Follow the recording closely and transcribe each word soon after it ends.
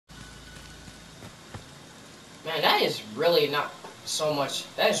Man, that is really not so much.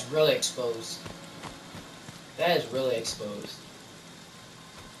 That is really exposed. That is really exposed.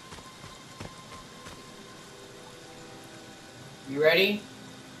 You ready?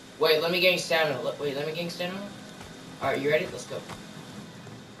 Wait, let me gain stamina. Wait, let me gain stamina. Alright, you ready? Let's go.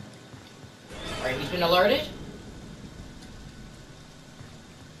 Alright, he's been alerted.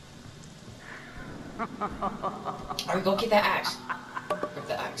 Alright, go get that axe. Grab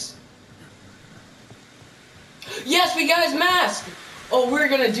the axe. Yes, we got his mask! Oh, we're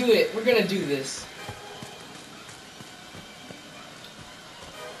gonna do it. We're gonna do this.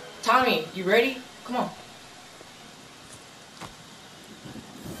 Tommy, you ready? Come on.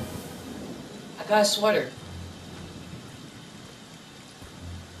 I got a sweater.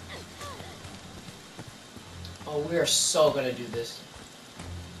 Oh, we are so gonna do this.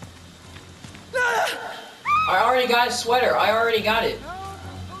 I already got a sweater. I already got it.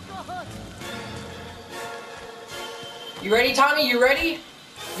 You ready, Tommy? You ready?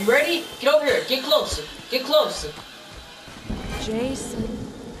 You ready? Get over here. Get close. Get close. Jason.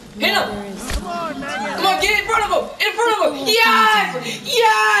 Hit him! Come on, get in front of him! In front of him! Yes!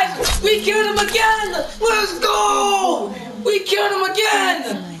 Yes! We killed him again! Let's go! We killed him again!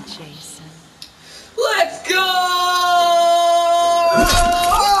 Excellent, Jason. Let's go!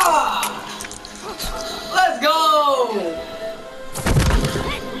 Let's go!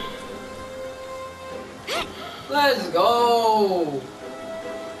 Let's go!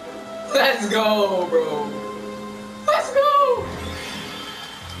 Let's go, bro! Let's go!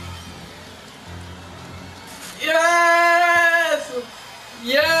 Yes!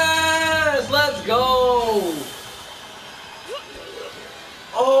 Yes! Let's go!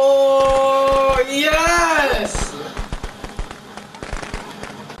 Oh, yes!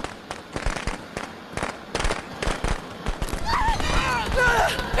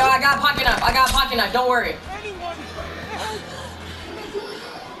 Yo, I got a pocket knife. I got a pocket knife. Don't worry.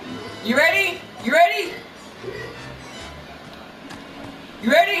 You ready? You ready?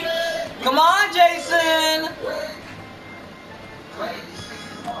 You ready? Come on, Jason!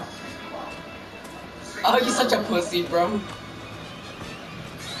 Oh, you're such a pussy, bro.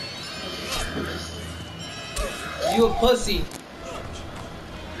 You a pussy.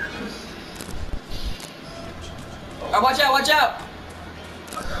 Alright, watch out, watch out!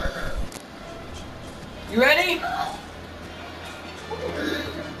 You ready?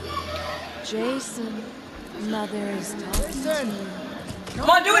 Jason, Mother is talking to you. Come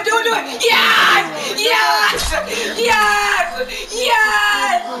on, do it, do it, do it! Yes! Yes! Yes!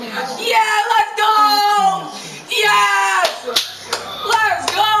 Yes! Yeah, let's go! Yes! Let's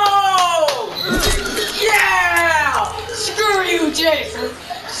go! Yeah! Screw you, Jason!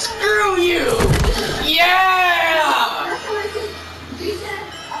 Screw you! Yeah!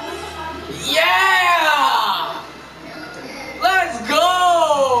 Yeah! Let's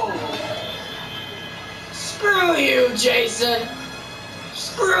go! Screw you, Jason!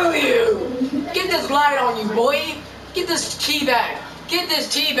 Screw you! Get this light on you, boy! Get this tea bag! Get this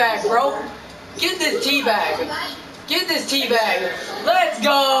tea bag, bro! Get this tea bag! Get this tea bag! Let's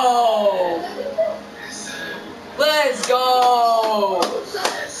go! Let's go!